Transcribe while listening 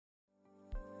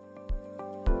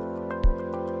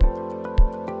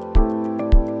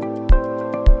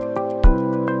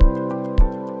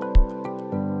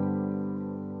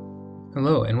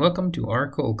Hello, and welcome to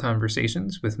Oracle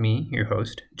Conversations with me, your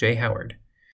host, Jay Howard.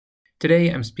 Today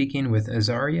I'm speaking with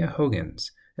Azaria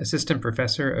Hogans, Assistant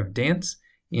Professor of Dance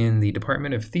in the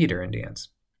Department of Theater and Dance.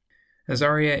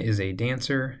 Azaria is a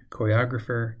dancer,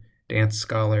 choreographer, dance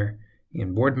scholar,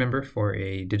 and board member for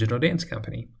a digital dance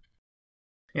company.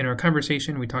 In our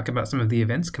conversation, we talk about some of the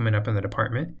events coming up in the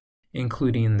department,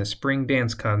 including the Spring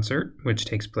Dance Concert, which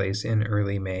takes place in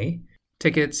early May.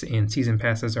 Tickets and season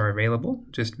passes are available.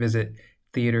 Just visit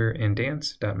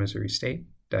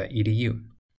theateranddance.missouristate.edu.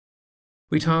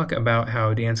 We talk about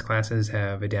how dance classes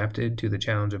have adapted to the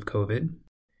challenge of COVID,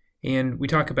 and we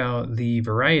talk about the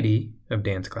variety of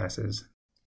dance classes.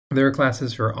 There are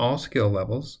classes for all skill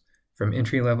levels, from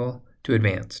entry level to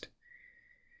advanced.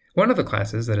 One of the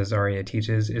classes that Azaria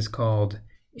teaches is called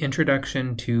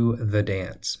Introduction to the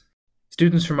Dance.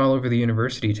 Students from all over the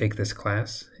university take this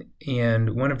class,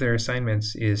 and one of their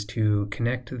assignments is to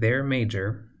connect their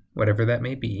major, whatever that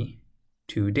may be,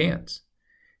 to dance.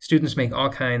 Students make all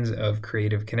kinds of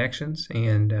creative connections,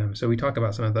 and so we talk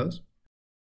about some of those.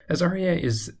 Azaria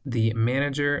is the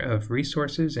manager of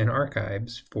resources and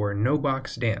archives for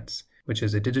NoBox Dance, which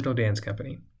is a digital dance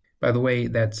company. By the way,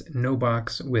 that's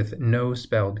NoBox with no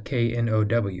spelled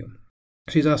K-N-O-W.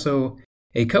 She's also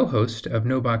a co-host of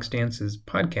NoBox Dance's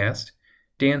podcast,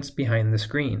 Dance Behind the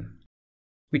Screen.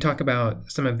 We talk about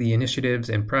some of the initiatives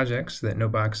and projects that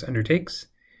NoBox undertakes,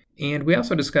 and we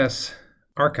also discuss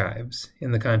archives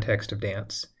in the context of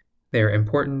dance, their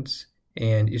importance,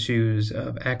 and issues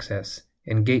of access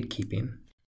and gatekeeping.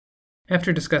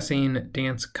 After discussing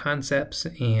dance concepts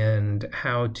and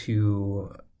how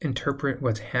to interpret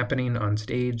what's happening on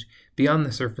stage beyond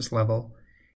the surface level,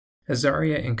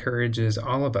 Azaria encourages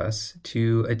all of us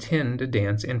to attend a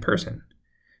dance in person.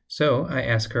 So I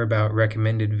ask her about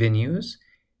recommended venues,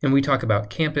 and we talk about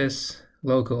campus,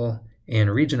 local,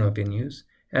 and regional venues,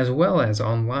 as well as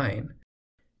online.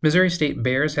 Missouri State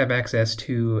Bears have access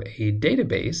to a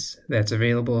database that's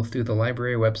available through the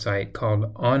library website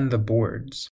called On the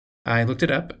Boards. I looked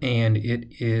it up, and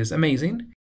it is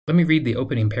amazing. Let me read the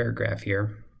opening paragraph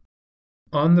here.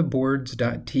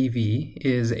 OnTheBoards.tv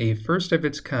is a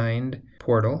first-of-its-kind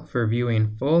portal for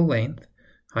viewing full-length,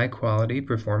 high-quality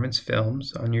performance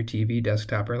films on your TV,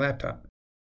 desktop, or laptop.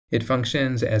 It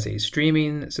functions as a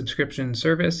streaming subscription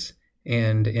service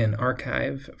and an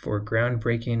archive for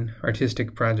groundbreaking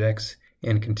artistic projects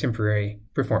and contemporary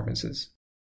performances.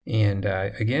 And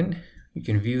again, you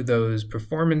can view those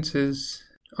performances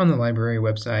on the library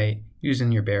website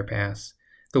using your Bear Pass.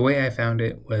 The way I found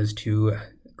it was to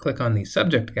click on the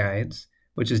subject guides,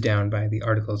 which is down by the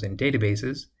articles and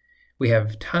databases. We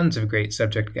have tons of great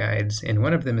subject guides, and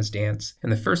one of them is dance,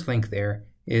 and the first link there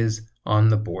is On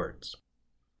the Boards.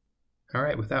 All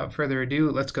right, without further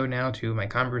ado, let's go now to my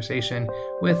conversation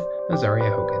with Azaria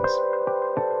Hogans.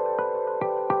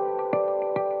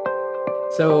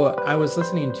 So I was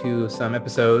listening to some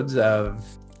episodes of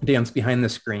Dance Behind the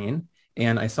Screen,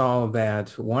 and I saw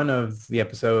that one of the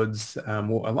episodes a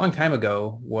long time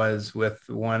ago was with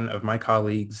one of my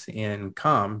colleagues in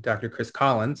COM, Dr. Chris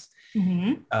Collins.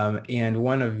 Mm-hmm. And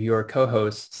one of your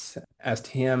co-hosts asked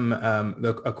him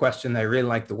a question that I really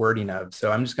like the wording of.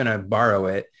 So I'm just going to borrow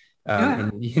it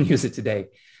and you can use it today.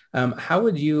 How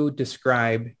would you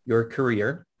describe your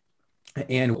career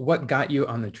and what got you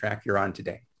on the track you're on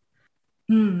today?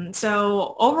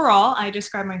 So overall, I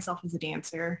describe myself as a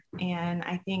dancer, and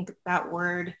I think that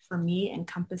word for me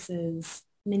encompasses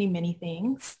many, many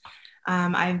things.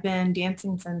 I've been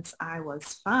dancing since I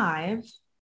was 5,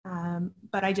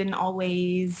 but I didn't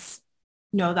always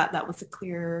know that that was a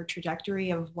clear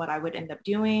trajectory of what I would end up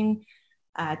doing.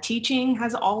 Teaching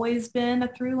has always been a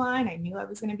through line. I knew I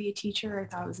was going to be a teacher. I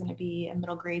thought I was going to be a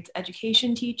middle grades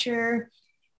education teacher.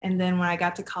 And then when I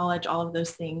got to college, all of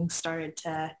those things started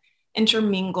to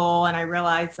intermingle, and I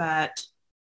realized that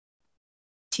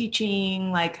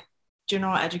teaching, like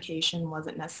general education,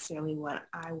 wasn't necessarily what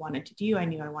I wanted to do. I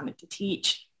knew I wanted to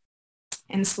teach.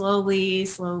 And slowly,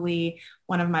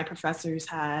 one of my professors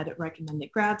had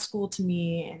recommended grad school to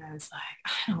me, and I was like,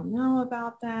 I don't know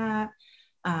about that.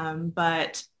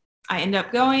 But I ended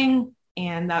up going,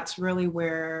 and that's really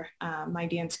where my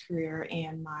dance career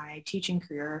and my teaching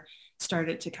career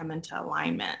started to come into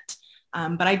alignment.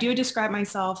 But I do describe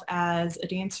myself as a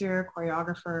dancer,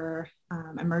 choreographer,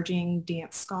 emerging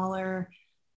dance scholar.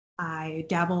 I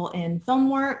dabble in film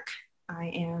work. I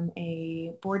am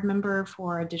a board member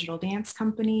for a digital dance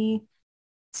company.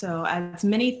 So as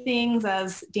many things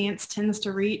as dance tends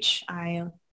to reach, I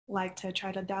like to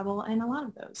try to dabble in a lot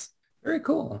of those. Very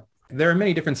cool. There are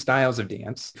many different styles of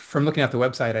dance. From looking at the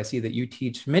website, I see that you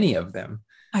teach many of them.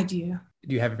 I do.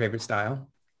 Do you have a favorite style?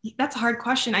 That's a hard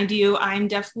question. I do. I'm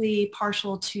definitely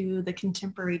partial to the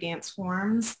contemporary dance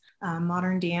forms,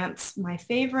 modern dance. My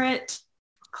favorite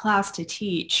class to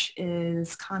teach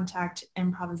is contact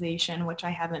improvisation, which I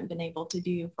haven't been able to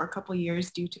do for a couple of years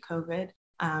due to COVID.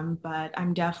 But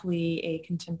I'm definitely a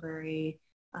contemporary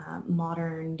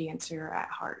modern dancer at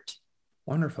heart.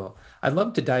 Wonderful. I'd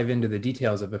love to dive into the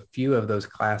details of a few of those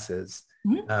classes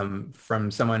from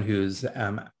someone who's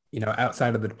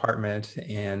outside of the department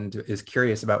and is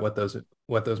curious about what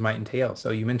those might entail.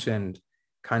 So you mentioned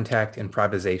contact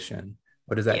improvisation.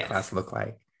 What does that Yes. class look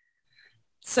like?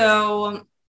 So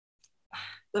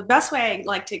the best way I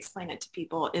like to explain it to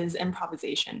people is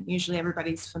improvisation. Usually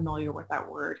everybody's familiar with that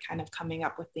word, kind of coming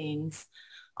up with things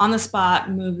on the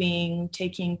spot, moving,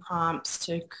 taking prompts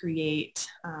to create.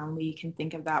 We can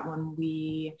think of that when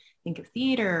we think of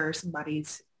theater, or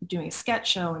somebody's doing a sketch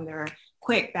show and they're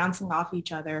quick, bouncing off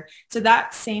each other. So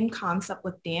that same concept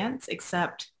with dance,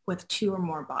 except with two or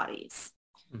more bodies.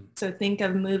 So think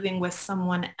of moving with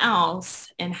someone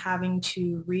else and having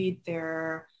to read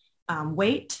their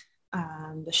weight,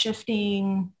 the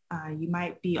shifting. You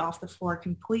might be off the floor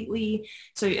completely.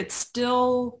 So it's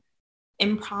still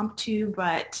impromptu,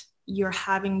 but you're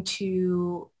having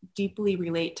to deeply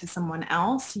relate to someone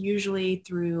else, usually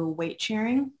through weight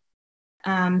sharing.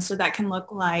 So that can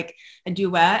look like a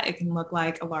duet. It can look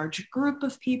like a large group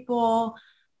of people.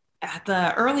 At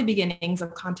the early beginnings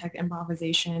of contact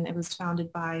improvisation, it was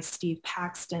founded by Steve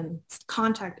Paxton,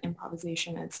 contact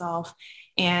improvisation itself,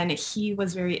 and he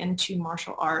was very into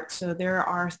martial arts. So there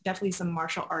are definitely some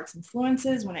martial arts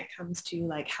influences when it comes to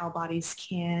like how bodies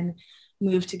can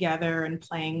move together and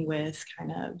playing with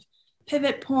kind of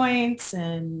pivot points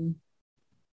and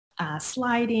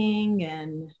sliding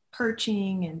and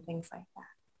perching and things like that.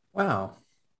 Wow.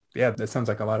 Yeah, that sounds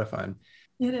like a lot of fun.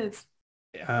 It is.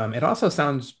 It also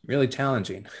sounds really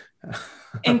challenging.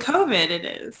 In COVID, it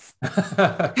is.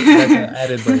 That's an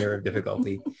added layer of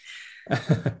difficulty.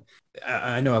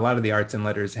 I know a lot of the arts and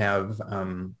letters have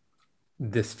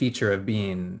this feature of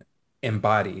being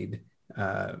embodied,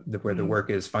 where the work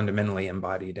is fundamentally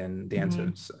embodied, and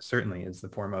dance certainly is the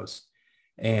foremost.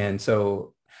 And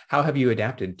so how have you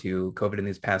adapted to COVID in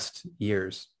these past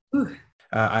years?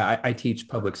 I teach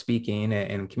public speaking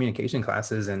and communication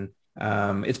classes, and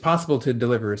it's possible to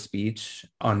deliver a speech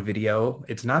on video.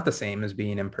 It's not the same as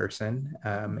being in person.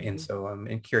 And so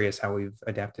I'm curious how we've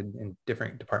adapted in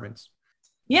different departments.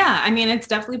 Yeah, I mean, it's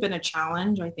definitely been a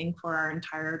challenge, I think, for our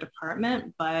entire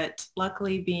department, but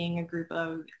luckily being a group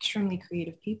of extremely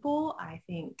creative people, I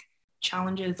think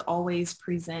challenges always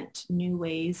present new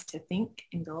ways to think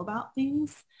and go about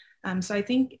things. So I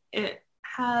think it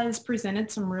has presented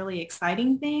some really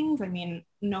exciting things. I mean,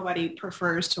 nobody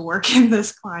prefers to work in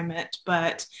this climate,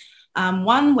 but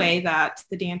one way that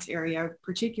the dance area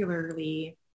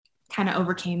particularly kind of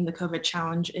overcame the COVID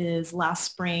challenge is last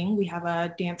spring. We have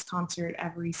a dance concert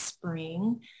every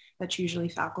spring that's usually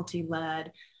faculty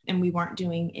led, and we weren't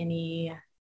doing any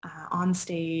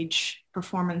on-stage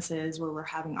performances where we're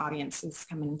having audiences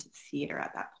come into the theater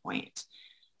at that point.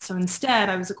 So instead,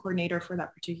 I was a coordinator for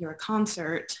that particular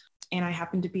concert, and I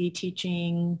happened to be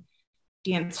teaching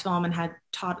dance film and had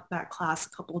taught that class a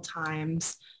couple of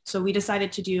times. So we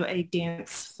decided to do a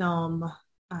dance film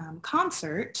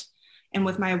concert. And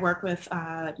with my work with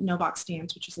No Box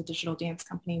Dance, which is a digital dance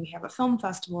company, we have a film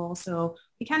festival. So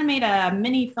we kind of made a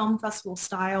mini film festival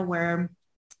style where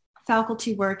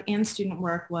faculty work and student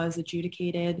work was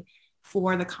adjudicated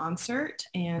for the concert.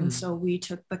 And so we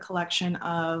took the collection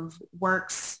of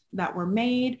works that were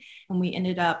made and we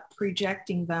ended up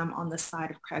projecting them on the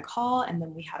side of Craig Hall. And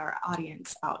then we had our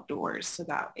audience outdoors so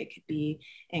that it could be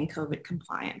in COVID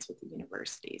compliance with the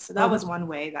university. So that was one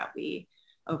way that we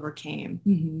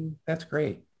overcame. That's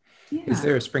great. Yeah. Is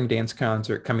there a spring dance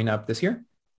concert coming up this year?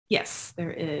 Yes,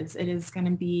 there is. It is going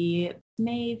to be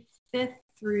May 5th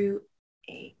through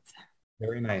 8th.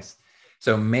 Very nice.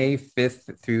 So May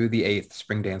 5th through the 8th,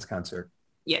 spring dance concert.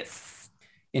 Yes.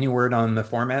 Any word on the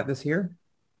format this year?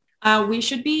 We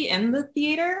should be in the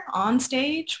theater on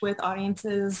stage with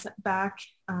audiences back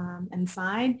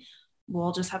inside.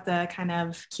 We'll just have to kind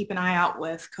of keep an eye out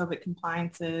with COVID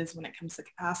compliances when it comes to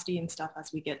capacity and stuff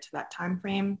as we get to that time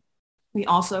frame. We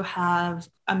also have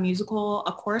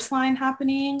a chorus line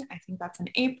happening. I think that's in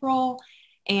April.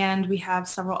 And we have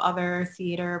several other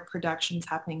theater productions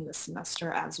happening this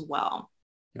semester as well.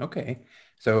 Okay.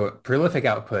 So prolific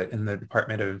output in the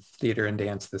Department of Theater and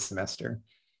Dance this semester.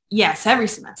 Yes, every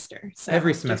semester. So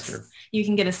every semester. You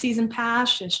can get a season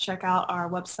pass. Just check out our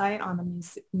website on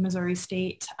the Missouri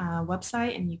State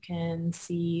website, and you can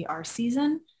see our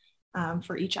season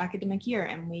for each academic year.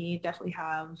 And we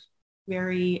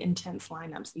very intense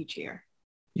lineups each year.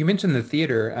 You mentioned the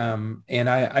theater, and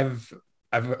I've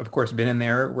of course been in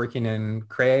there working in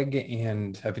Craig,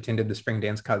 and I've attended the spring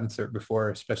dance concert before,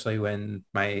 especially when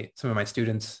some of my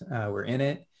students were in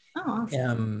it. Oh,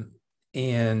 awesome.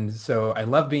 And so I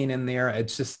love being in there.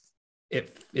 It's just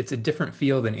it's a different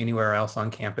feel than anywhere else on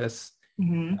campus.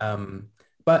 Mm-hmm.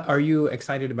 But are you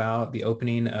excited about the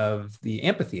opening of the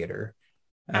amphitheater?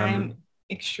 I'm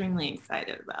extremely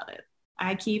excited about it.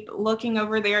 I keep looking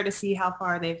over there to see how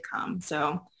far they've come.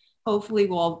 So hopefully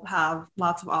we'll have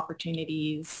lots of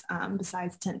opportunities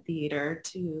besides Tent Theater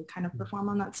to kind of perform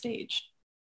on that stage.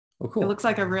 Oh, cool. It looks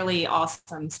like a really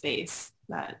awesome space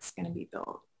that's going to be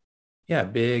built. Yeah,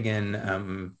 big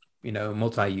and,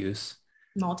 multi-use.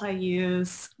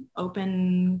 Multi-use,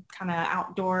 open, kind of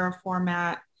outdoor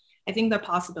format. I think the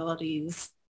possibilities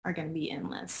are going to be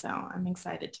endless. So I'm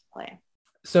excited to play.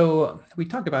 So we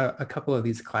talked about a couple of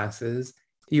these classes.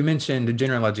 You mentioned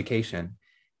general education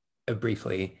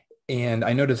briefly, and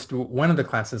I noticed one of the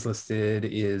classes listed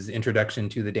is Introduction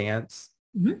to the Dance.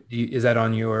 Mm-hmm. Is that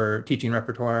on your teaching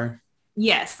repertoire?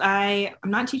 Yes, I'm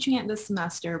not teaching it this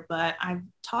semester, but I've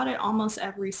taught it almost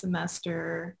every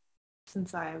semester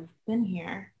since I've been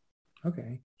here.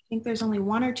 Okay. I think there's only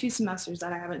 1 or 2 semesters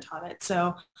that I haven't taught it.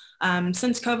 So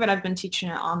since COVID, I've been teaching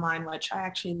it online, which I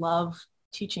actually love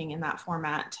teaching in that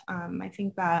format. I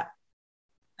think that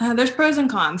there's pros and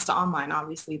cons to online.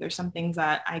 Obviously, there's some things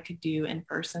that I could do in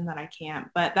person that I can't,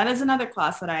 but that is another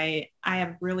class that I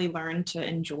have really learned to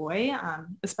enjoy,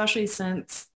 especially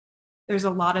since there's a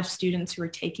lot of students who are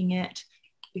taking it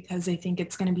because they think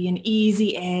it's going to be an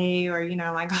easy A, or,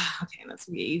 like, oh, okay, this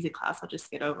will be an easy class. I'll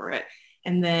just get over it.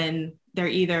 And then they're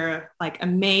either like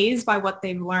amazed by what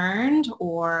they've learned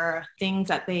or things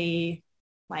that they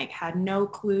had no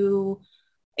clue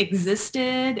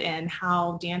existed and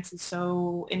how dance is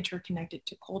so interconnected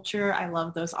to culture. I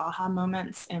love those aha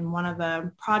moments. And one of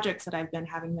the projects that I've been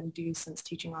having them do since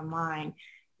teaching online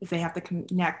is they have to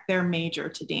connect their major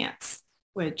to dance,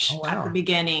 which at the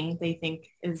beginning they think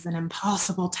is an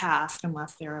impossible task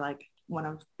unless they're like one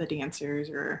of the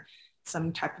dancers or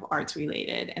some type of arts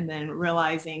related. And then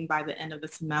realizing by the end of the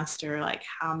semester,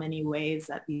 how many ways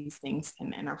that these things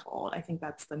can interfold. I think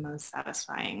that's the most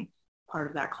satisfying part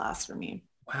of that class for me.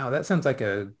 Wow, that sounds like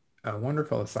a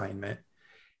wonderful assignment.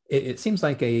 It seems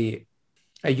like a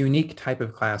unique type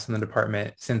of class in the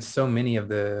department, since so many of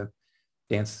the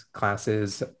dance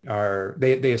classes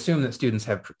they assume that students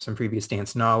have some previous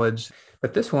dance knowledge.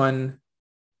 But this one,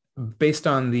 based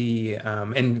on the,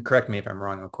 and correct me if I'm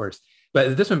wrong, of course,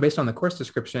 but this one, based on the course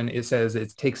description, it says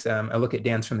it takes a look at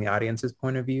dance from the audience's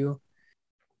point of view.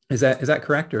 Is that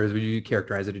correct, or would you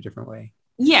characterize it a different way?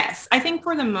 Yes, I think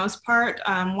for the most part,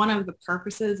 one of the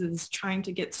purposes is trying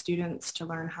to get students to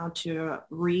learn how to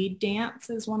read dance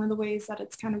is one of the ways that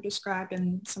it's kind of described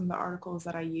in some of the articles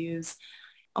that I use.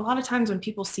 A lot of times when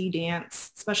people see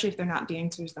dance, especially if they're not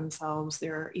dancers themselves,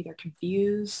 they're either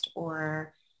confused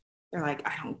or they're like,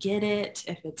 I don't get it.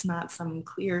 If it's not some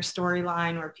clear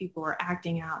storyline where people are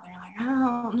acting out, they're like, I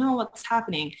don't know what's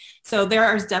happening. So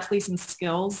there is definitely some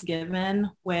skills given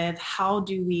with how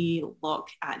do we look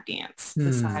at dance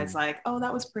besides oh,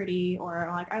 that was pretty, or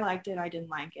I liked it, I didn't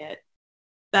like it.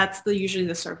 That's usually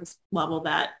the surface level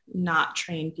that not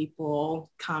trained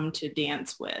people come to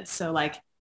dance with. So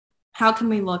how can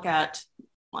we look at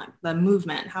the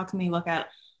movement? How can we look at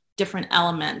different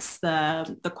elements,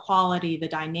 the quality, the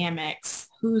dynamics,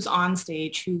 who's on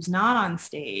stage, who's not on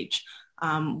stage,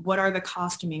 what are the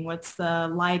costuming, what's the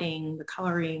lighting, the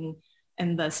coloring,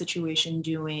 and the situation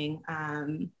doing,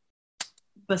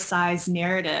 besides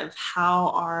narrative, how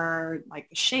are the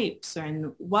shapes,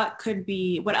 and what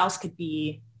else could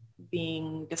be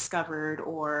being discovered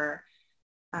or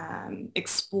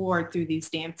explored through these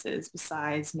dances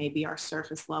besides maybe our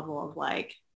surface level of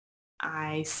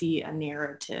I see a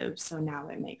narrative, so now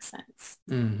it makes sense.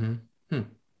 Mm-hmm.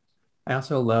 I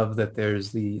also love that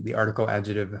there's the article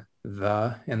adjective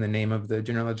 "the" in the name of the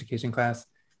general education class.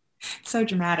 So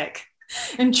dramatic.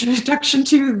 Introduction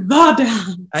to the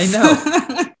dance. I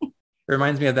know. It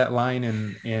reminds me of that line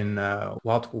in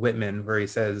Walt Whitman where he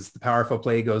says, "The powerful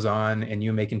play goes on, and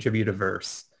you may contribute a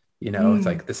verse." It's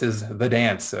like, this is the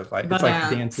dance of life. It's like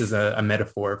dance is a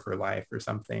metaphor for life or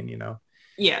something.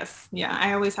 Yes. Yeah.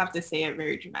 I always have to say it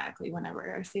very dramatically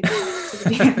whenever I say that to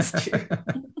the dance too.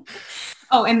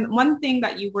 Oh, and one thing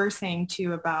that you were saying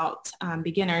too about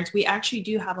beginners, we actually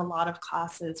do have a lot of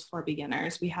classes for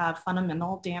beginners. We have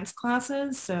fundamental dance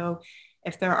classes. So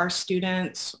If there are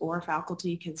students or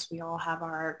faculty, because we all have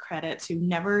our credits, who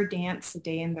never danced a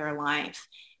day in their life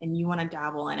and you want to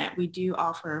dabble in it, we do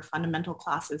offer fundamental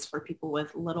classes for people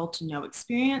with little to no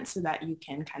experience so that you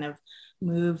can kind of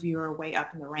move your way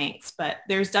up in the ranks. But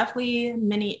there's definitely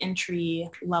many entry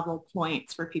level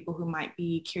points for people who might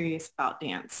be curious about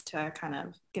dance to kind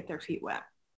of get their feet wet.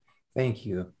 Thank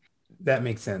you. That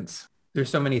makes sense. There's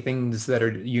so many things that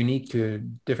are unique to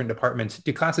different departments.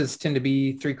 Do classes tend to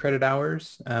be 3 credit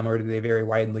hours, or do they vary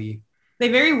widely? They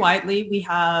vary widely. We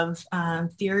have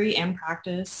theory and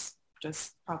practice,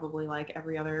 just probably like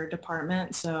every other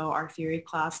department. So our theory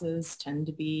classes tend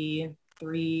to be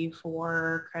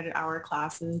 3-4 credit hour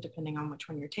classes, depending on which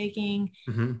one you're taking.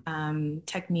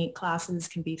 Technique classes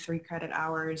can be 3 credit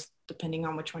hours, depending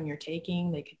on which one you're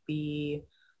taking. They could be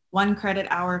 1 credit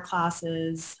hour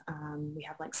classes. We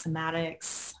have like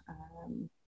somatics.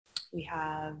 We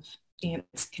have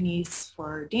dance kines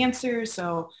for dancers.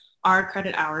 So our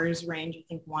credit hours range, I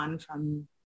think, 1 from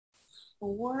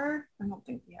 4. I don't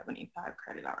think we have any 5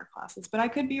 credit hour classes, but I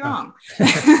could be wrong.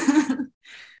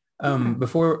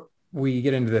 Before we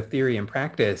get into the theory and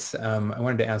practice, I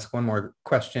wanted to ask one more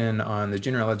question on the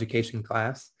general education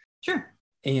class. Sure.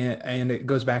 And it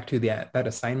goes back to that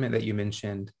assignment that you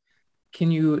mentioned. Can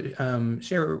you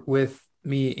share with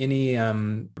me any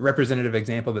representative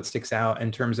example that sticks out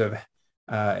in terms of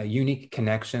unique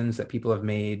connections that people have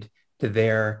made to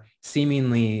their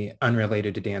seemingly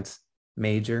unrelated to dance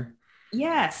major?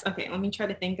 Yes. Okay. Let me try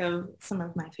to think of some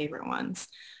of my favorite ones.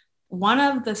 One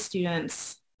of the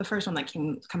students, the first one that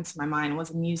comes to my mind,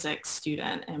 was a music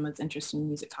student and was interested in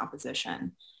music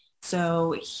composition.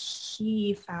 So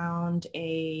he found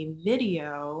a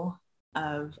video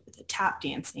of tap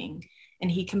dancing, and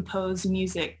he composed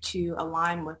music to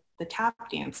align with the tap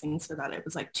dancing so that it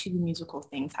was like 2 musical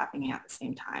things happening at the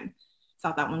same time.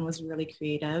 Thought that one was really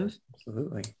creative.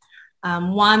 Absolutely.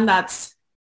 One that's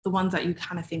the ones that you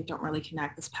kind of think don't really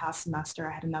connect. This past semester,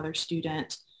 I had another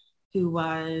student who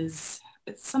was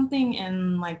something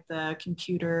in like the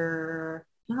computer,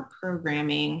 not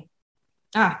programming.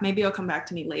 Maybe it'll come back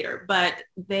to me later, but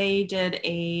they did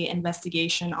a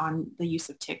investigation on the use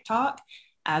of TikTok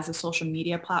as a social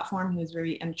media platform. He was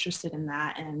very interested in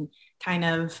that and kind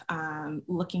of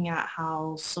looking at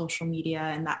how social media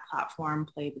and that platform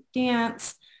played with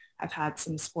dance. I've had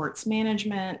some sports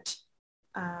management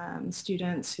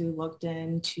students who looked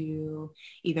into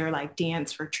either like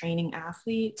dance for training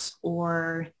athletes,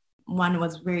 or one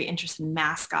was very interested in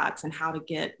mascots and how to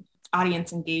get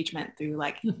audience engagement through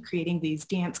like creating these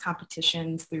dance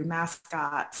competitions through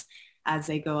mascots as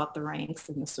they go up the ranks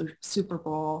in the Super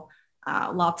Bowl.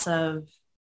 Lots of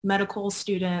medical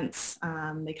students,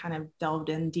 they kind of delved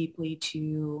in deeply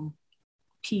to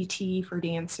PT for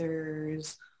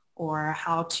dancers, or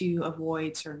how to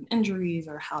avoid certain injuries,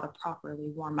 or how to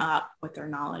properly warm up with their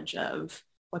knowledge of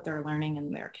what they're learning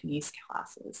in their kines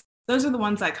classes. Those are the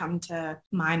ones that come to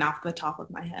mind off the top of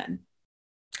my head.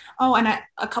 Oh, and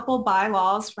a couple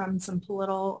bylaws from some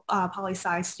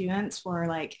poli-sci students for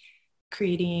like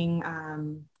creating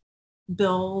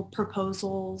bill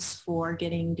proposals for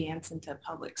getting dance into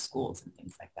public schools and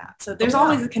things like that. So there's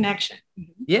always a connection.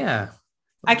 Yeah.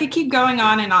 I could keep going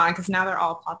on because now they're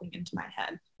all popping into my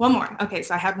head. One more. Okay,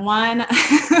 so I had one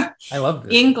I love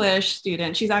this. English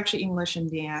student. She's actually English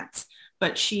and dance,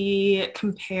 but she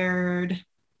compared,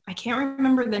 I can't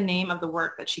remember the name of the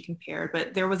work that she compared,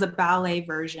 but there was a ballet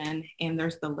version and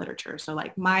there's the literature. So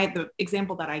like the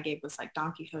example that I gave was like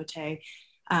Don Quixote,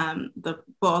 the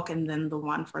book, and then the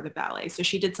one for the ballet. So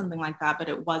she did something like that, but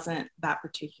it wasn't that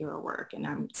particular work. And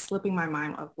I'm slipping my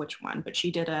mind of which one, but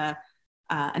she did a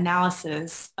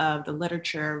analysis of the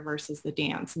literature versus the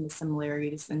dance and the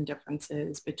similarities and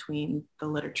differences between the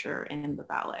literature and the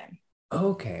ballet.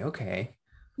 Okay.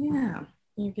 Yeah.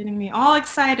 You're getting me all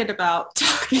excited about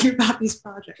talking about these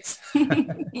projects.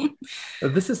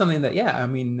 This is something that, I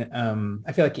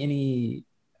feel like the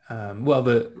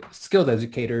skilled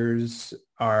educators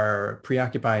are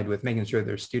preoccupied with making sure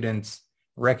their students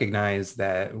recognize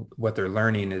that what they're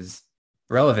learning is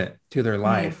relevant to their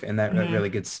life, and that really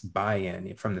gets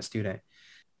buy-in from the student,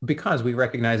 because we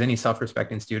recognize any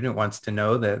self-respecting student wants to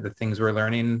know that the things we're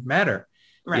learning matter.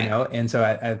 Right. And so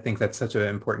I think that's such an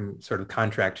important sort of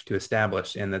contract to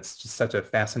establish, and that's just such a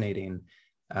fascinating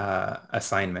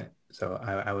assignment. So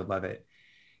I would love it.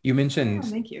 You mentioned,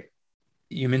 thank you.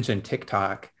 You mentioned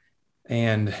TikTok,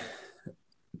 and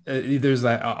there's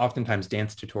oftentimes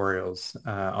dance tutorials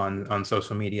on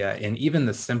social media, and even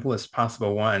the simplest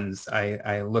possible ones,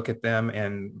 I look at them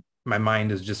and my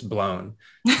mind is just blown.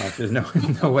 Like, there's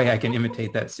no way I can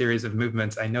imitate that series of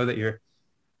movements. I know that you're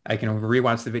I can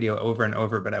rewatch the video over and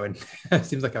over, but it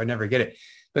seems like I would never get it.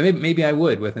 But maybe I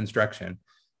would with instruction.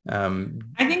 I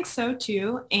think so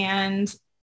too. And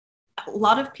a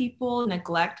lot of people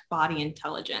neglect body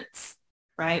intelligence,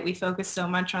 right? We focus so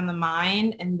much on the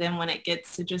mind. And then when it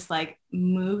gets to just like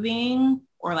moving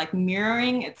or like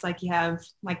mirroring, it's like you have,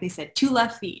 like they said, 2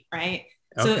 left feet, right?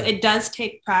 Okay. So it does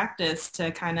take practice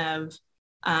to kind of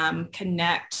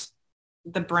connect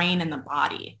the brain and the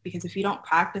body, because if you don't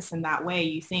practice in that way,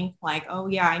 you think like, oh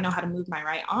yeah, I know how to move my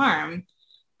right arm.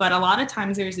 But a lot of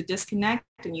times there's a disconnect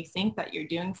and you think that you're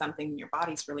doing something your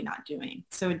body's really not doing.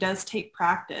 So it does take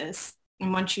practice.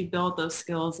 And once you build those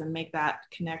skills and make that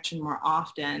connection more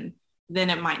often,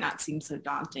 then it might not seem so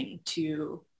daunting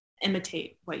to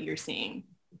imitate what you're seeing.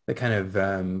 The kind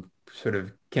of sort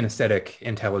of kinesthetic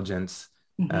intelligence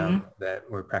that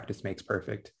where practice makes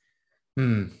perfect.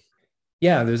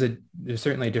 Yeah, there's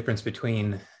certainly a difference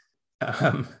between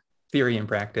theory and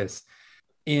practice.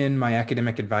 In my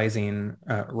academic advising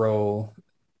role,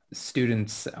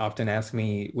 students often ask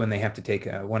me when they have to take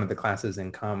one of the classes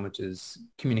in COM, which is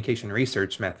communication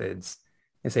research methods.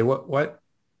 They say, what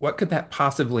could that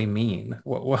possibly mean?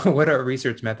 What are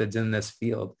research methods in this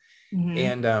field?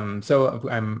 And so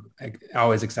I'm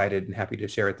always excited and happy to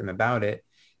share with them about it.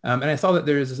 And I saw that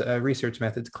there's a research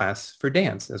methods class for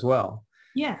dance as well.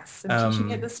 Yes, I'm teaching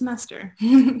it this semester.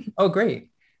 Oh, great.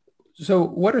 So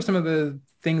what are some of the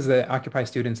things that occupy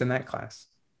students in that class?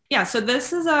 Yeah, so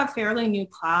this is a fairly new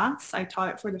class. I taught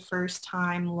it for the first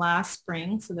time last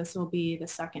spring, so this will be the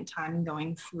second time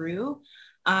going through.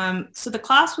 So the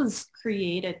class was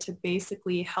created to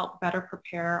basically help better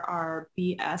prepare our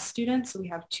BS students. So we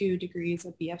have 2 degrees,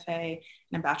 a BFA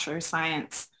and a Bachelor of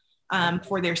Science,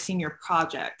 for their senior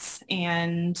projects.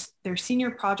 And their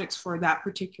senior projects for that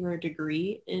particular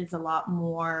degree is a lot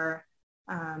more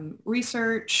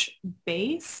research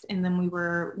based. And then we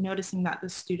were noticing that the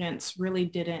students really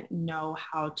didn't know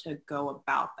how to go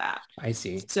about that. I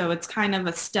see. So it's kind of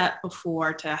a step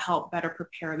before to help better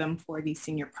prepare them for these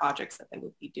senior projects that they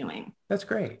would be doing. That's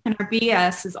great. And our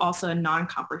BS is also a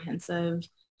non-comprehensive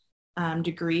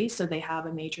degree. So they have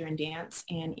a major in dance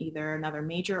and either another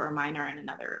major or minor in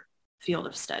another field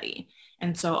of study.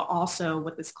 And so also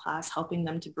with this class, helping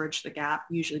them to bridge the gap,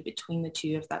 usually between the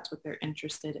 2, if that's what they're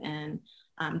interested in,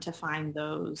 to find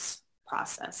those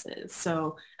processes.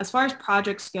 So as far as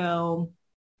projects go,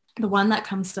 the one that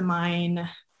comes to mind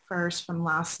first from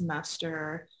last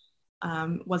semester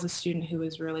was a student who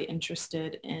was really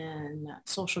interested in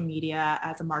social media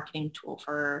as a marketing tool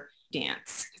for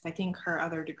dance, because I think her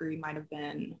other degree might have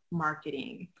been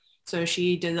marketing. So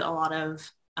she did a lot of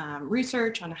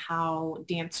research on how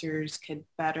dancers could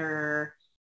better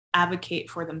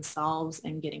advocate for themselves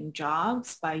in getting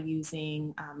jobs by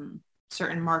using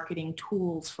certain marketing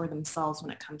tools for themselves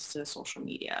when it comes to social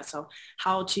media. So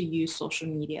how to use social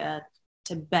media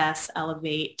to best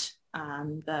elevate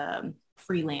the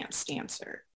freelance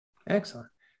dancer. Excellent.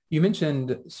 You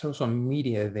mentioned social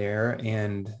media there,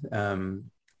 and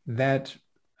that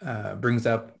brings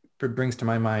to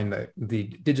my mind the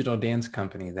digital dance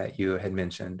company that you had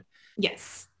mentioned.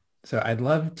 Yes. So I'd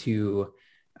love to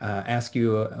ask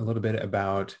you a little bit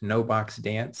about No Box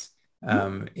Dance,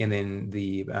 and then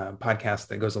the podcast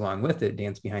that goes along with it,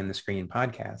 Dance Behind the Screen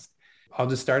podcast. I'll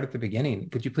just start at the beginning.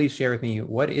 Could you please share with me,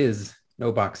 what is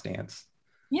No Box Dance?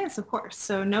 Yes, of course.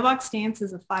 So No Box Dance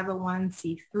is a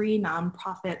 501c3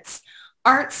 nonprofits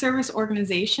art service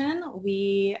organization.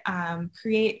 We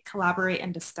create, collaborate,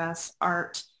 and discuss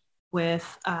art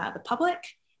with the public.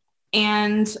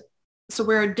 And so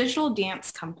we're a digital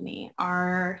dance company.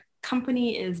 Our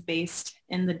company is based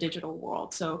in the digital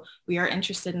world. So we are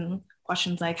interested in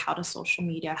questions like, how does social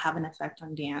media have an effect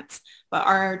on dance? But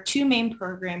our 2 main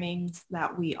programmings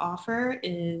that we offer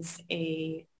is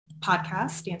a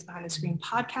podcast, Dance Behind the Screen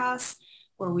podcast,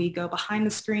 where we go behind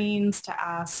the screens to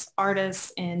ask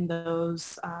artists in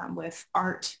those with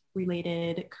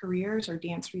art-related careers or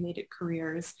dance-related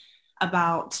careers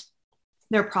about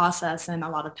their process and a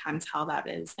lot of times how that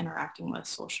is interacting with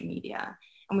social media.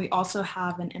 And we also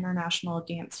have an international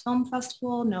dance film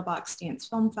festival, No Box Dance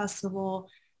Film Festival,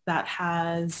 that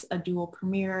has a dual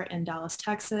premiere in Dallas,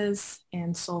 Texas,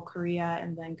 and Seoul, Korea,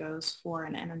 and then goes for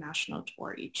an international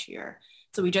tour each year.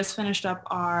 So we just finished up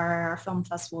our film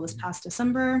festival this past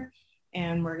December,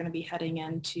 and we're going to be heading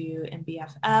into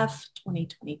NBFF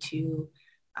 2022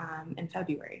 in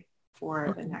February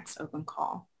for the next open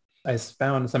call. I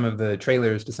found some of the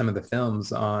trailers to some of the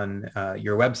films on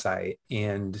your website,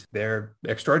 and they're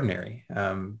extraordinary.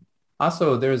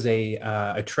 Also, there's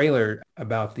a trailer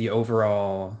about the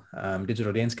overall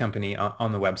digital dance company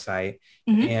on the website,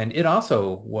 and it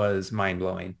also was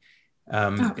mind-blowing.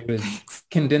 It was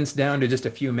condensed down to just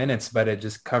a few minutes, but it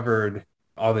just covered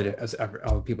all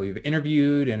the people you've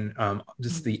interviewed, and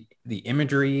just the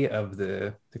imagery of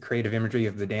the creative imagery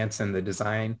of the dance and the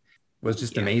design was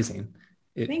just amazing.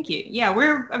 Thank you. Yeah,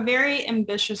 we're a very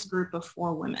ambitious group of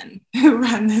 4 women who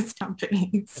run this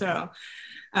company. So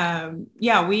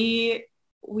yeah, we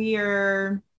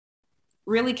are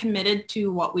really committed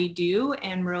to what we do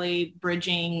and really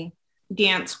bridging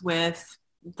dance with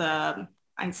the,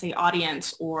 I'd say,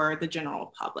 audience or the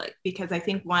general public. Because I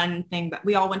think one thing that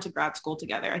we all went to grad school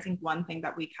together, I think one thing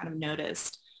that we kind of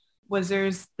noticed was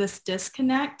there's this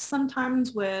disconnect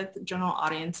sometimes with general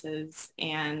audiences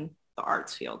and the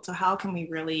arts field. So how can we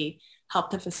really help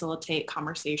to facilitate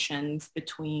conversations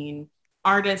between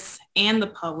artists and the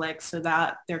public so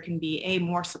that there can be a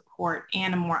more support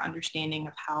and a more understanding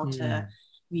of how to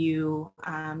view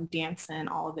dance in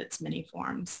all of its many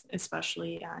forms,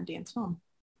 especially dance film.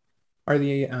 Are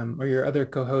your other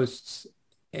co-hosts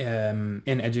in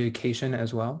education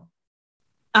as well?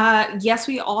 Yes,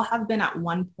 we all have been at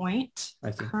one point.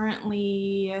 I see.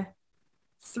 Currently,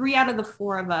 3 out of the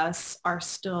 4 of us are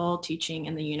still teaching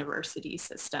in the university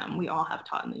system. We all have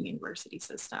taught in the university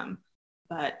system,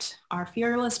 but our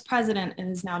fearless president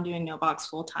is now doing NoBox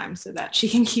full time so that she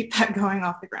can keep that going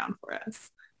off the ground for us.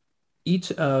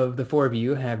 Each of the 4 of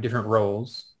you have different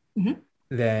roles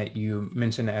that you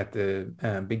mentioned at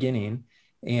the beginning.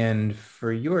 And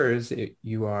for yours,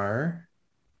 you are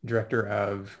director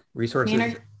of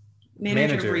resources.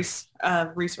 Manager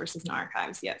of Resources and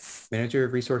Archives, yes. Manager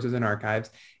of Resources and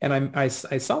Archives. And I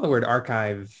saw the word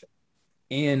archive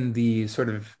in the sort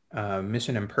of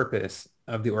mission and purpose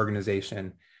of the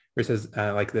organization, where it says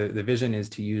like the vision is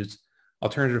to use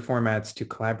alternative formats to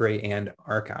collaborate and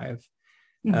archive.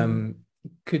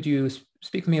 Could you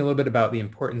speak to me a little bit about the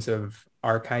importance of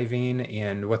archiving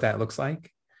and what that looks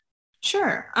like?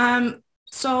 Sure.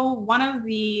 So one of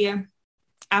the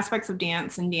aspects of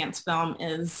dance and dance film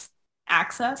is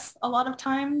access a lot of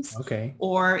times. Okay.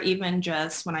 Or even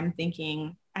just when I'm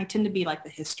thinking, I tend to be like the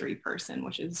history person,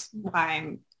 which is why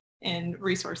I'm in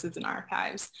resources and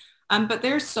archives. But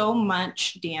there's so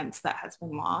much dance that has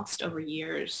been lost over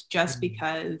years just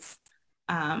because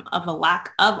of a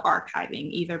lack of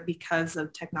archiving, either because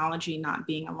of technology not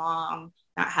being along,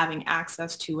 not having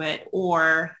access to it,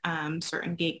 or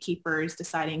certain gatekeepers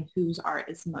deciding whose art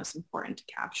is most important to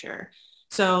capture.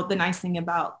 So the nice thing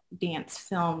about dance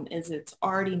film is it's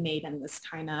already made in this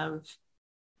kind of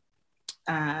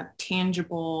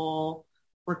tangible,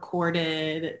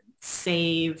 recorded,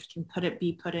 saved, can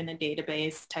be put in a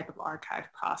database type of archive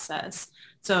process.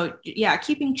 So yeah,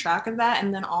 keeping track of that,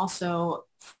 and then also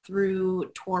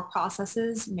through tour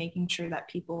processes, making sure that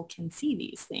people can see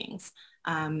these things.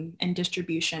 And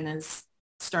distribution is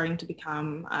starting to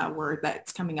become a word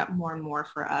that's coming up more and more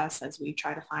for us as we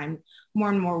try to find more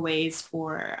and more ways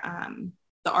for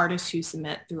the artists who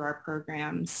submit through our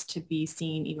programs to be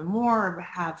seen even more,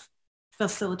 or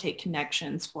facilitate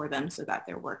connections for them so that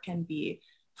their work can be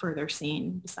further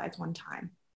seen besides one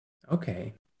time.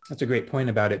 Okay. That's a great point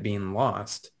about it being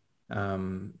lost.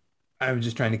 I was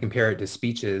just trying to compare it to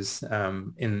speeches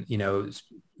in,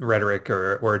 rhetoric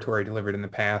or oratory delivered in the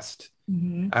past.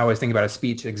 I always think about a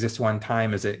speech exists one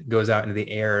time as it goes out into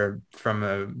the air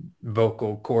from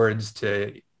vocal cords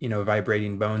to,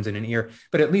 vibrating bones in an ear.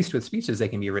 But at least with speeches, they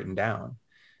can be written down.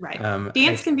 Right.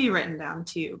 Dance can be written down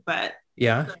too, but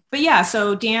yeah,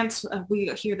 so dance, we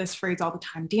hear this phrase all the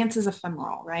time, dance is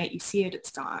ephemeral, right? You see it,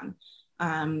 it's gone.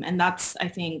 And that's, I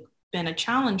think, been a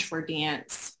challenge for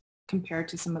dance compared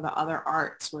to some of the other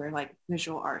arts where, like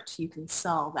visual arts, you can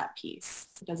sell that piece.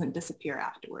 It doesn't disappear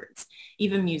afterwards.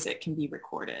 Even music can be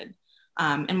recorded.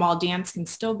 And while dance can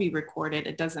still be recorded,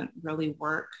 it doesn't really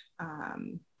work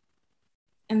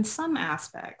in some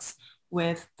aspects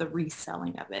with the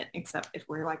reselling of it, except if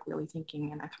we're like really thinking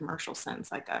in a commercial sense,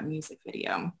 like a music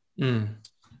video.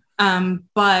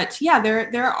 But yeah,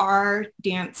 there are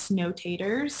dance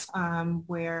notators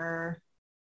where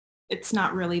it's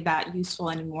not really that useful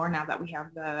anymore now that we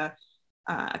have the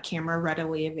camera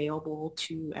readily available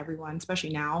to everyone, especially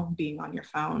now being on your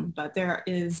phone. But there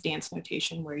is dance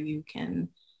notation where you can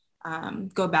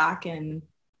go back and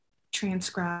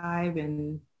transcribe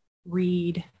and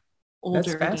read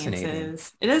older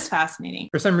dances. It is fascinating.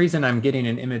 For some reason, I'm getting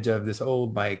an image of this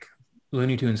old like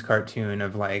Looney Tunes cartoon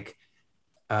of like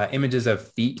images of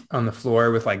feet on the floor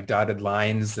with like dotted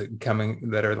lines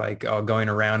that are like all going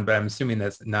around, but I'm assuming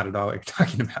that's not at all what you're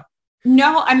talking about.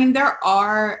 No, I mean, there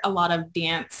are a lot of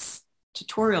dance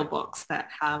tutorial books that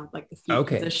have like the feet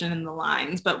position and the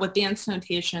lines, but with dance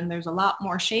notation, there's a lot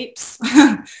more shapes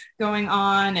going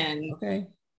on and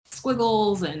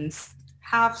squiggles and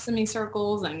half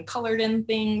semicircles and colored in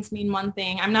things mean one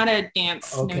thing. I'm not a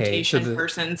dance notation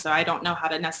person, so I don't know how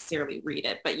to necessarily read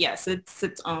it. But yes, it's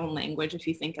its own language if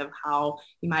you think of how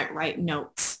you might write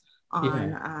notes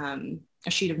on a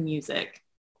sheet of music.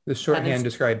 The shorthand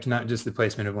describes not just the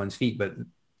placement of one's feet, but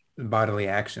bodily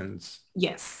actions.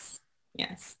 Yes.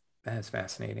 Yes. That's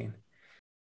fascinating.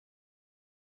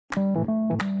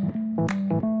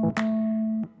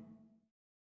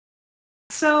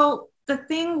 So the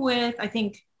thing with, I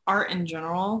think, art in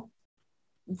general,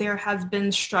 there has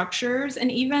been structures,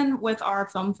 and even with our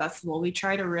film festival, we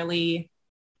try to really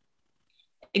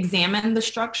examine the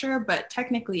structure, but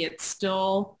technically it's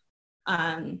still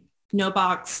No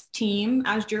Box team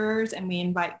as jurors, and we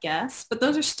invite guests, but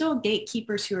those are still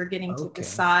gatekeepers who are getting to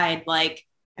decide. Like,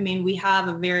 I mean, we have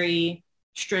a very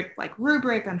strict like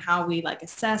rubric on how we like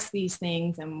assess these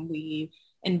things, and we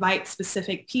invite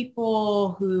specific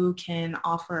people who can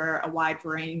offer a wide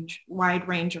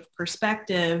range of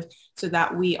perspective so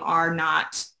that we are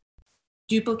not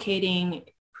duplicating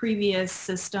previous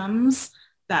systems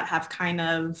that have kind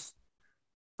of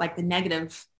like the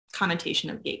negative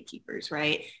connotation of gatekeepers,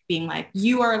 right? Being like,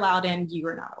 you are allowed in, you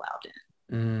are not allowed in.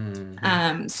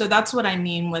 Mm-hmm. So that's what I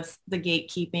mean with the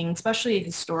gatekeeping, especially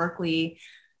historically.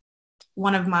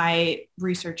 One of my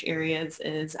research areas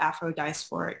is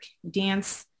Afro-diasporic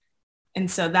dance.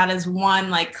 And so that is one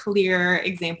like clear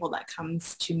example that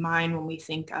comes to mind when we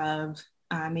think of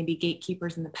maybe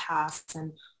gatekeepers in the past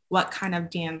and what kind of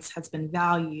dance has been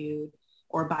valued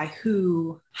or by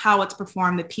who, how it's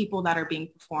performed, the people that are being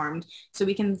performed. So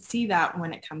we can see that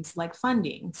when it comes to like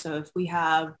funding. So if we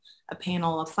have a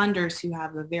panel of funders who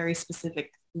have a very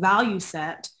specific value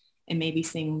set, and maybe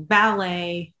sing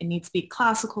ballet, it needs to be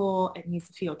classical, it needs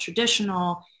to feel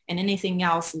traditional, and anything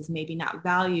else is maybe not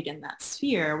valued in that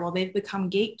sphere. Well, they've become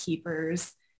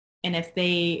gatekeepers. And if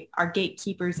they are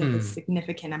gatekeepers of a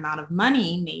significant amount of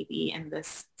money, maybe in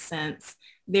this sense,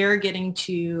 they're getting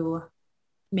to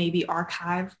maybe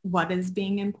archive what is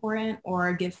being important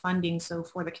or give funding so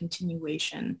for the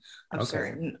continuation of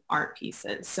certain art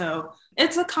pieces. So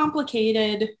it's a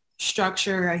complicated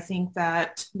structure. I think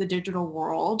that the digital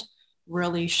world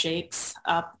really shakes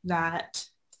up that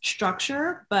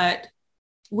structure, but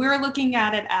we're looking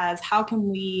at it as how can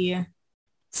we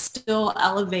still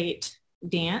elevate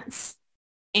dance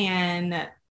and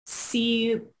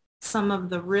see some of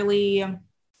the really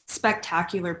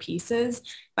spectacular pieces,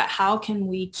 but how can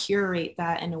we curate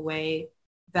that in a way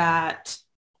that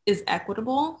is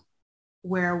equitable,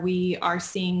 where we are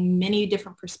seeing many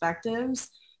different perspectives,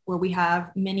 where we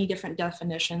have many different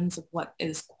definitions of what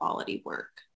is quality work.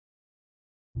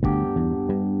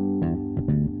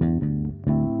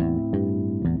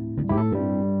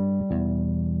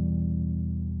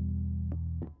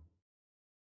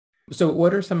 So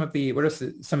what are some of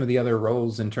the other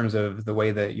roles in terms of the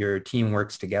way that your team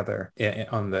works together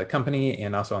on the company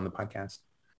and also on the podcast?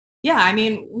 Yeah, I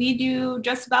mean, we do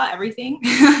just about everything.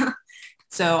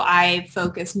 So I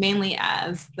focus mainly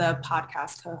as the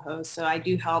podcast co-host. So I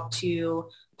do help to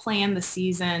plan the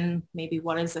season, maybe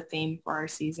what is the theme for our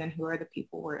season, who are the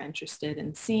people we're interested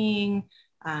in seeing,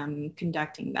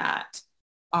 conducting that.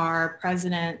 Our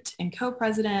president and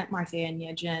co-president, Martha and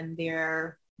Yejin,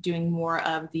 they're doing more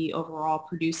of the overall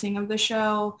producing of the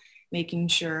show, making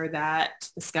sure that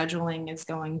the scheduling is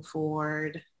going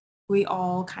forward. We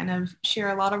all kind of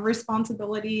share a lot of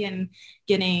responsibility in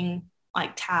getting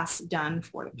like tasks done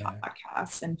for the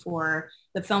podcast. And for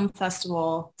the film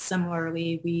festival,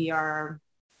 similarly, we are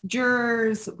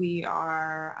jurors. We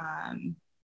are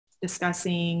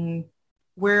discussing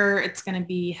where it's going to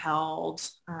be held,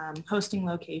 hosting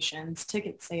locations,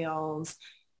 ticket sales,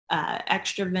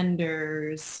 extra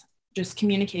vendors, just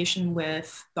communication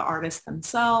with the artists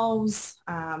themselves.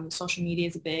 Social media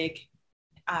is a big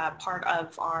part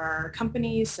of our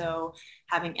company. So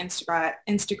having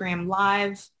Instagram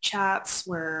live chats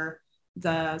where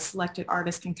the selected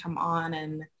artists can come on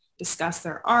and discuss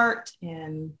their art,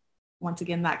 and once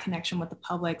again, that connection with the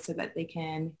public so that they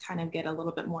can kind of get a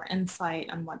little bit more insight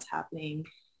on what's happening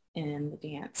in the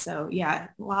dance. So yeah,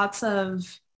 lots of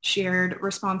shared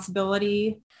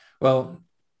responsibility. Well,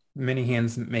 many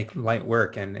hands make light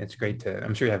work, and it's great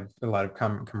I'm sure you have a lot of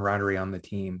camaraderie on the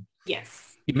team.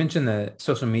 Yes. You mentioned that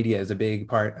social media is a big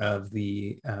part of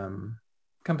the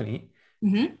company.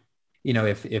 Mm-hmm. You know,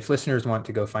 if listeners want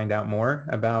to go find out more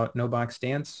about No Box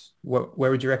Dance, where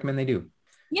would you recommend they do?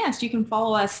 Yes, you can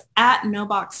follow us at No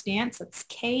Box Dance. That's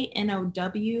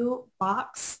KNOW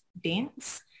Box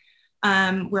Dance.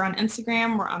 We're on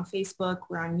Instagram, we're on Facebook,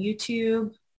 we're on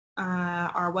YouTube.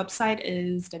 Our website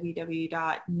is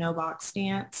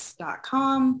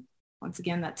www.noboxdance.com. Once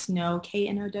again, that's no,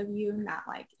 K-N-O-W, not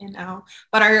like N-O.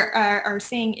 But our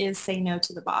saying is say no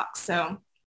to the box. So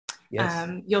Yes.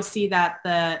 You'll see that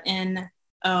the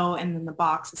N-O and then the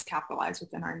box is capitalized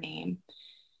within our name.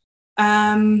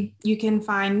 You can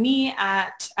find me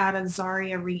at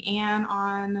Azaria Rianne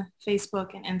on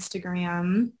Facebook and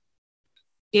Instagram.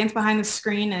 Dance Behind the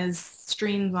Screen is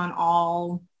streams on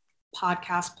all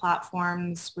podcast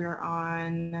platforms. We're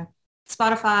on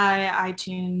Spotify,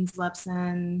 iTunes,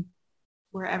 Libsyn,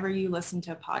 wherever you listen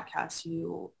to podcasts,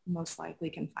 you most likely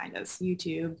can find us.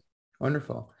 YouTube.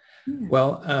 Wonderful. Yeah.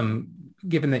 Well,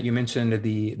 given that you mentioned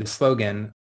the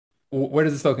slogan, where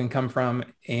does the slogan come from?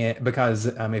 And because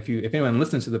if anyone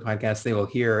listens to the podcast, they will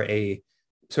hear a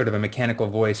sort of a mechanical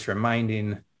voice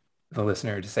reminding the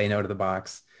listener to say no to the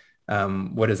box.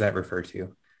 What does that refer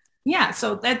to? Yeah,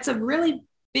 so that's a really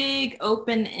big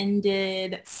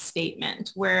open-ended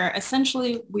statement where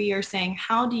essentially we are saying,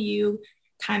 how do you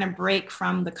kind of break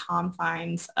from the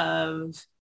confines of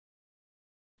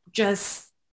just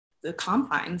the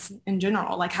confines in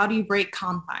general? Like, how do you break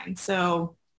confines?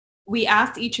 So we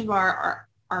asked each of our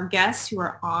guests who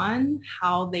are on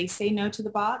how they say no to the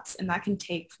box, and that can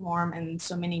take form in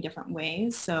so many different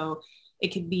ways. So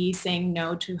it could be saying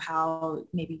no to how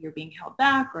maybe you're being held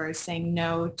back, or saying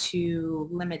no to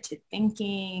limited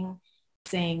thinking,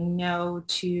 saying no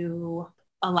to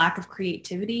a lack of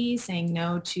creativity, saying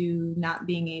no to not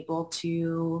being able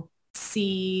to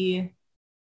see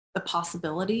the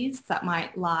possibilities that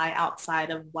might lie outside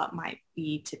of what might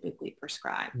be typically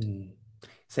prescribed.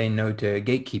 Saying no to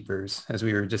gatekeepers, as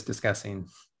we were just discussing.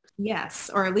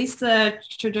 Yes, or at least the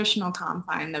traditional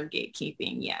confine of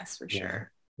gatekeeping. Yes, for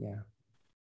sure. Yeah.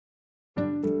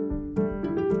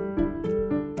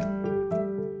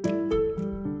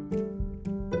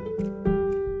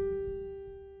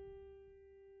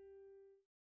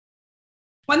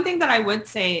 One thing that I would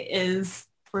say is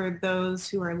for those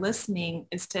who are listening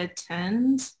is to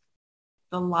attend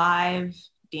the live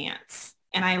dance.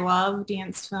 And I love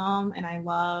dance film and I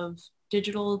love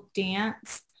digital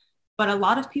dance, but a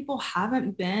lot of people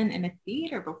haven't been in a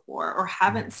theater before or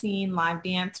haven't seen live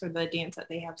dance, or the dance that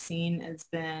they have seen has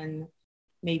been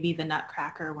maybe the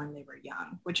Nutcracker when they were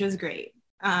young, which is great.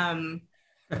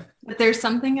 But there's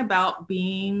something about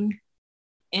being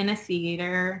in a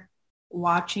theater,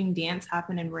 watching dance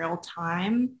happen in real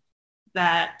time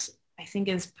that I think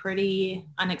is pretty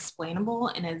unexplainable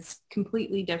and is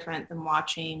completely different than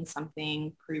watching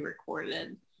something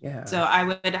pre-recorded. Yeah. So I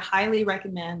would highly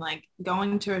recommend like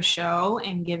going to a show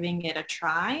and giving it a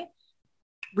try,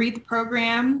 read the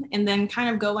program, and then kind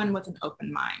of go in with an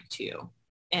open mind too.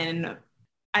 And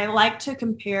I like to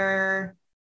compare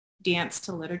dance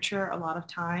to literature a lot of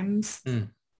times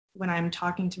when I'm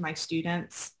talking to my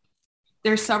students.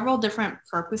 There's several different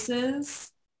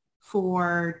purposes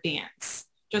for dance,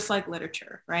 just like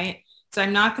literature, right? So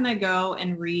I'm not going to go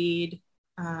and read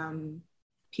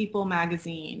People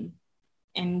magazine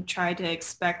and try to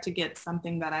expect to get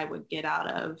something that I would get out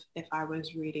of if I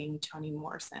was reading Toni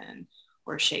Morrison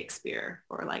or Shakespeare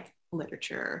or like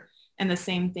literature. And the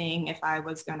same thing if I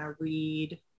was going to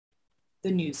read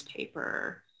the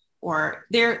newspaper, or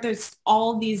there's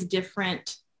all these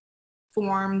different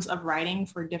forms of writing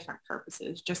for different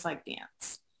purposes, just like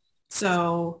dance.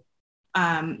 So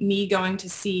me going to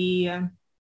see a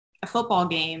football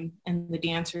game and the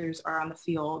dancers are on the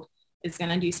field is going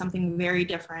to do something very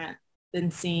different than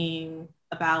seeing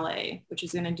a ballet, which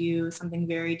is going to do something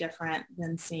very different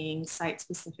than seeing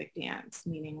site-specific dance,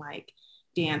 meaning like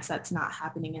dance that's not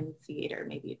happening in the theater.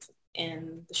 Maybe it's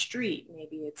in the street,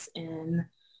 maybe it's in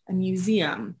a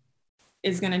museum,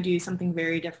 is going to do something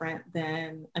very different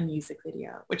than a music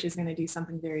video, which is going to do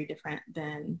something very different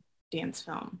than dance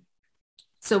film.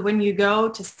 So when you go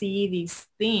to see these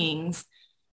things,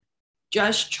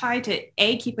 just try to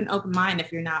keep an open mind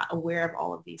if you're not aware of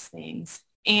all of these things.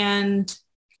 And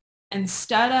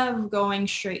instead of going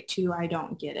straight to, I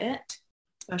don't get it,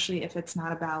 especially if it's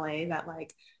not a ballet that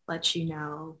like lets you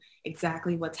know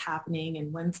exactly what's happening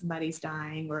and when somebody's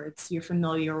dying, or you're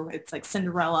familiar, it's like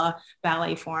Cinderella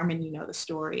ballet form and you know the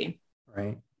story.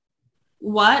 Right.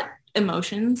 What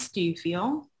emotions do you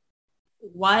feel?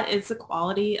 What is the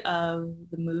quality of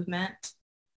the movement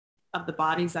of the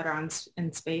bodies that are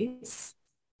in space?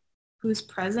 Who's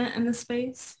present in the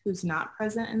space? Who's not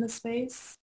present in the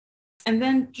space? And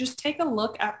then just take a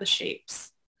look at the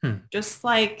shapes. Just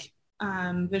like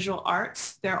visual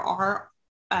arts, there are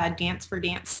dance for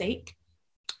dance sake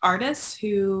artists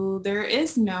who there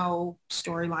is no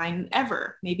storyline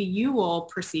ever. Maybe you will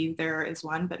perceive there is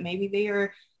one, but maybe they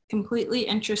are completely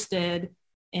interested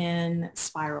in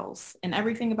spirals, and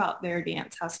everything about their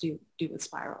dance has to do with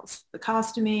spirals. The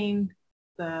costuming,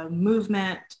 the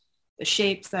movement, the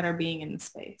shapes that are being in the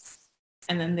space.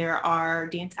 And then there are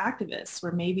dance activists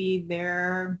where maybe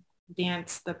their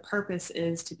dance, the purpose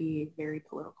is to be very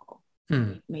political.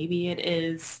 Maybe it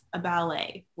is a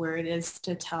ballet where it is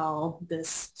to tell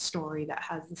this story that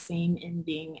has the same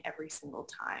ending every single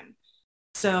time.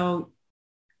 So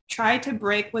try to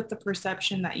break with the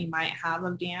perception that you might have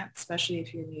of dance, especially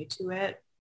if you're new to it,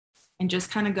 and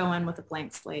just kind of go in with a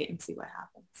blank slate and see what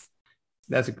happens.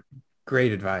 That's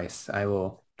great advice. I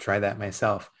will try that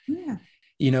myself. Yeah.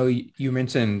 You know, you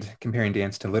mentioned comparing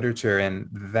dance to literature, and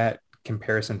that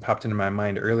comparison popped into my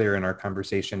mind earlier in our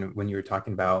conversation when you were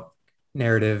talking about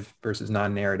narrative versus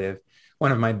non-narrative.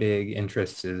 One of my big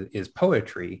interests is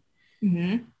poetry.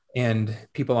 Mm-hmm. And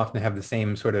people often have the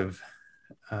same sort of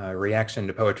reaction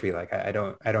to poetry. Like, I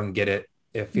don't get it.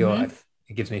 It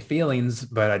gives me feelings,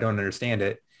 but I don't understand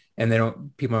it.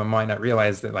 And people might not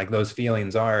realize that like those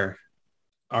feelings are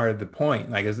the point.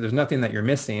 Like there's nothing that you're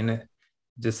missing.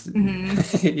 Just,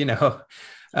 you know.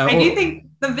 I do think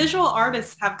the visual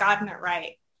artists have gotten it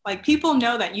right. Like people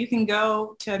know that you can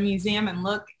go to a museum and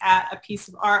look at a piece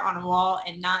of art on a wall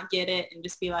and not get it and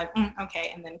just be like,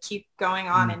 okay, and then keep going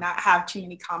on and not have too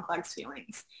many complex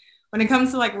feelings. When it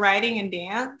comes to like writing and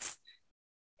dance,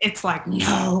 it's like,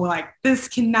 no, like this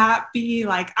cannot be,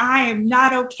 like, I am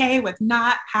not okay with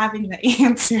not having the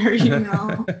answer, you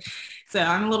know? So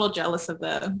I'm a little jealous of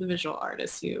the visual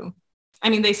artists who, I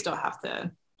mean, they still have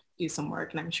to do some work,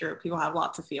 and I'm sure people have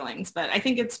lots of feelings, but I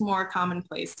think it's more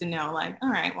commonplace to know like, all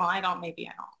right, well, I don't,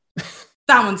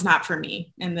 that one's not for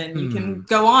me. And then you can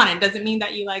go on. It doesn't mean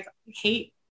that you like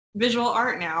hate visual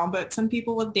art now, but some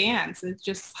people with dance, it's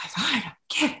just like, I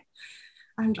don't get it.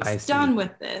 I'm just done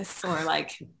with this. Or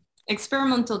like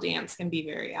experimental dance can be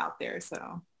very out there.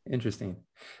 So interesting.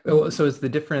 So is the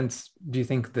difference, do you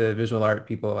think the visual art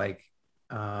people like,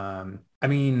 I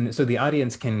mean, so the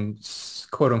audience can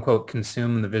quote unquote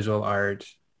consume the visual art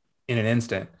in an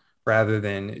instant rather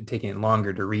than taking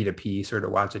longer to read a piece or to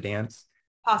watch a dance?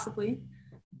 Possibly.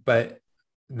 But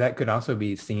that could also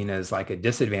be seen as like a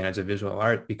disadvantage of visual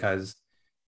art because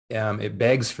it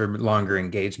begs for longer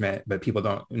engagement, but people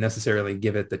don't necessarily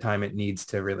give it the time it needs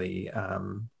to really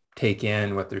take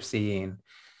in what they're seeing.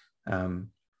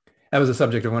 That was the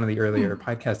subject of one of the earlier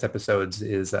podcast episodes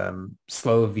is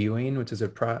slow viewing, which is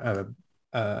an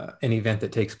event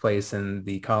that takes place in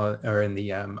the college or in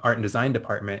the art and design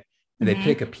department. And they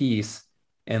pick a piece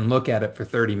and look at it for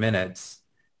 30 minutes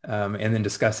and then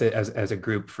discuss it as a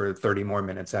group for 30 more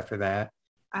minutes after that.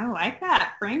 I like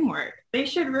that framework. They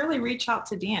should really reach out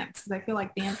to dance because I feel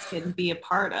like dance can be a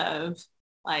part of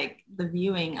like the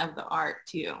viewing of the art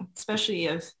too, especially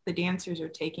if the dancers are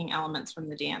taking elements from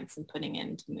the dance and putting it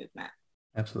into movement.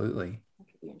 Absolutely. That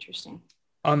could be interesting.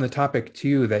 On the topic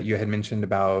too that you had mentioned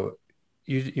about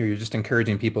you're just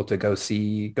encouraging people to go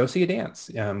see a dance,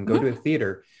 go to a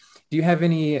theater. Do you have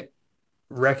any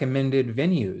recommended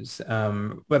venues,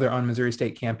 whether on Missouri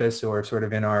State campus or sort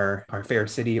of in our fair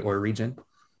city or region?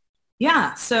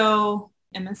 Yeah, so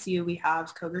MSU, we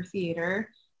have Koger Theater,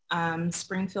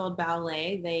 Springfield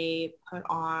Ballet. They put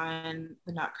on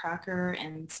the Nutcracker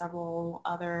and several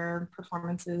other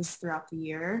performances throughout the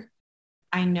year.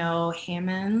 I know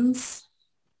Hammond's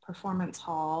Performance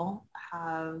Hall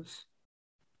have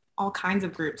all kinds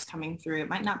of groups coming through. It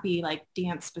might not be like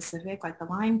dance specific, like the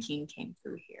Lion King came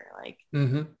through here. Like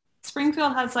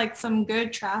Springfield has like some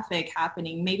good traffic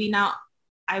happening. Maybe not,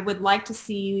 I would like to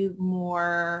see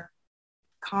more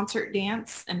concert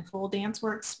dance and full dance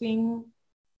works being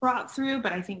brought through,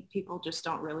 but I think people just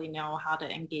don't really know how to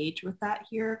engage with that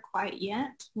here quite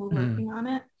yet. We're working on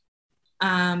it.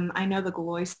 I know the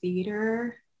Galois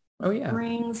Theater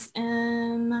brings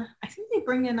in, I think they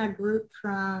bring in a group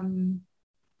from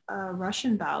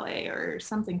Russian ballet or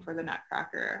something for the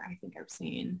Nutcracker. I think I've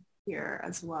seen here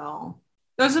as well.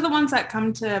 Those are the ones that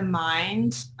come to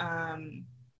mind.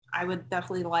 I would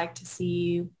definitely like to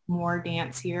see more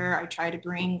dance here. I try to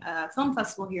bring a film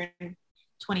festival here in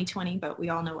 2020, but we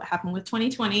all know what happened with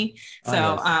 2020.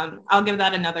 So I'll give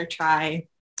that another try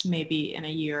maybe in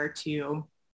a year or two.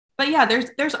 But yeah,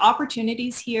 there's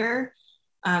opportunities here.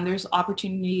 There's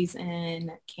opportunities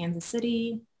in Kansas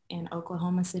City, in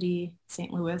Oklahoma City,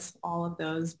 St. Louis, all of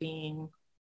those being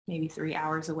maybe 3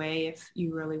 hours away if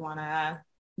you really want to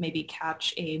maybe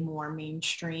catch a more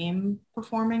mainstream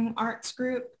performing arts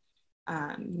group.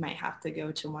 You might have to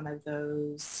go to one of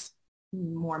those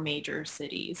more major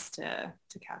cities to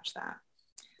catch that.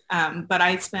 But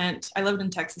I lived in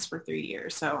Texas for 3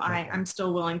 years, so I'm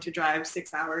still willing to drive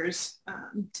 6 hours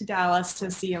to Dallas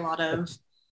to see a lot of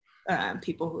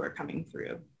people who are coming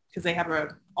through, because they have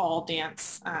a all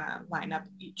dance lineup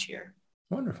each year.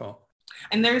 Wonderful.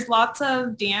 And there's lots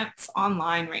of dance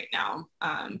online right now,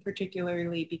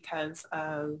 particularly because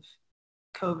of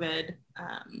COVID.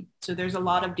 So there's a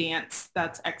lot of dance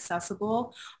that's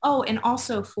accessible. Oh, and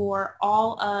also for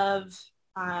all of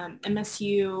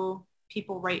MSU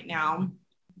people right now,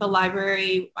 the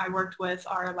library, I worked with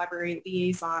our library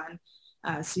liaison,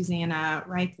 Susanna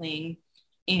Reichling,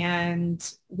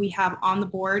 and we have On the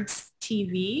Boards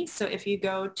TV. So if you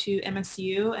go to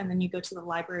MSU and then you go to the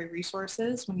library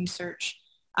resources, when you search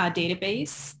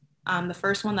database, the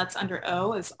first one that's under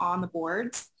O is On the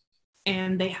Boards.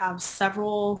 And they have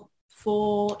several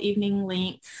full evening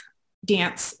length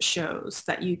dance shows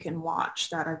that you can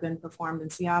watch that have been performed in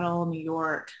Seattle, New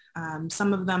York.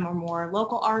 Some of them are more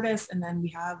local artists, and then we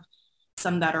have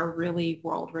some that are really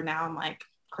world renowned, like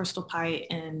Crystal Pite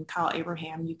and Kyle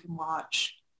Abraham you can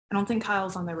watch. I don't think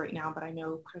Kyle's on there right now, but I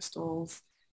know Crystal's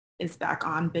is back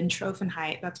on. Ben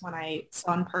Tropenheit, that's one I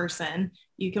saw in person.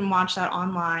 You can watch that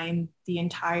online, the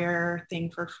entire thing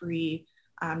for free.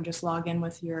 Just log in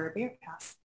with your Bear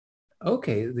Pass.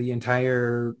 Okay, the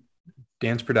entire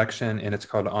dance production, and it's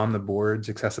called On the Boards,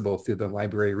 accessible through the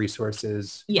library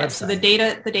resources. Yes, website. so the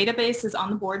database is On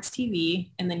the Boards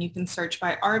TV, and then you can search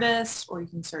by artist or you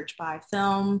can search by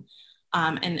film.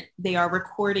 And they are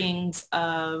recordings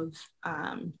of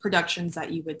productions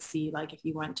that you would see, like if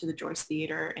you went to the Joyce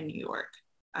Theater in New York.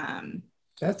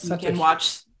 That's you can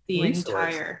watch the resource.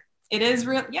 entire. It is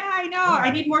real. Yeah, I know. Yeah.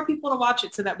 I need more people to watch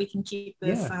it so that we can keep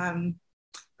this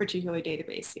particular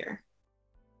database here.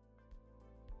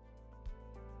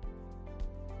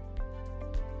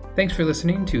 Thanks for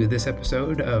listening to this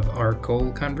episode of Our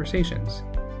Cole Conversations.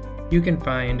 You can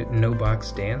find No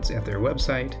Box Dance at their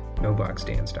website,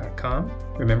 noboxdance.com.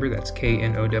 Remember, that's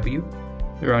KNOW.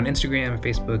 They're on Instagram,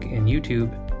 Facebook, and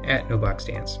YouTube at No Box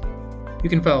Dance. You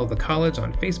can follow the college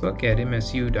on Facebook at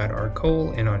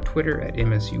msu.rcole and on Twitter at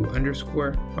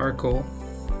msu_rcole.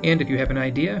 And if you have an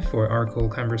idea for Our Cole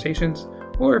Conversations,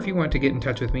 or if you want to get in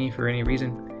touch with me for any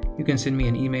reason, you can send me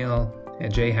an email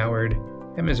at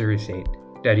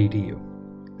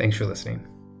jhoward@missouri-state.edu. Thanks for listening.